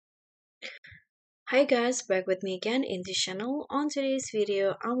Hi guys, back with me again in this channel. On today's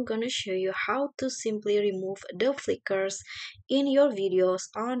video, I'm gonna show you how to simply remove the flickers in your videos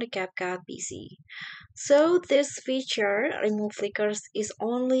on the CapCut PC. So this feature, remove flickers, is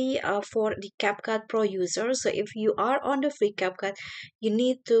only for the CapCut Pro user. So if you are on the free CapCut, you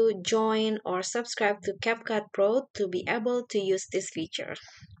need to join or subscribe to CapCut Pro to be able to use this feature.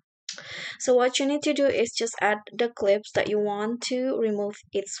 So what you need to do is just add the clips that you want to remove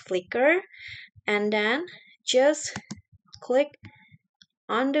its flicker, and then just click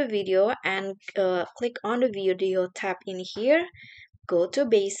on the video and click on the video tab in here, go to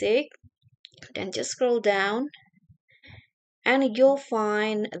basic, then just scroll down and you'll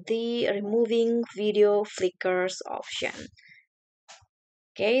find the removing video flickers option.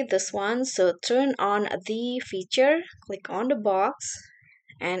 Okay, this one. So turn on the feature, click on the box,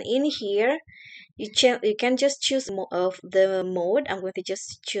 and in here you can just choose of the mode. I'm going to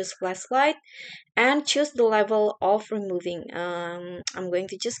just choose flashlight and choose the level of removing. I'm going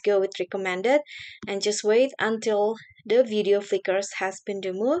to just go with recommended and just wait until the video flickers has been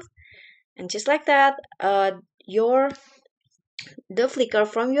removed, and just like that, your the flicker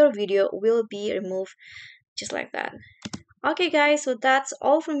from your video will be removed just like that. Okay guys, so that's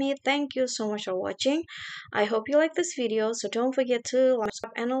all from me. Thank you so much for watching. I hope you like this video, so don't forget to like,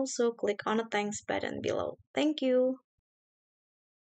 subscribe, and also click on the thanks button below. Thank you.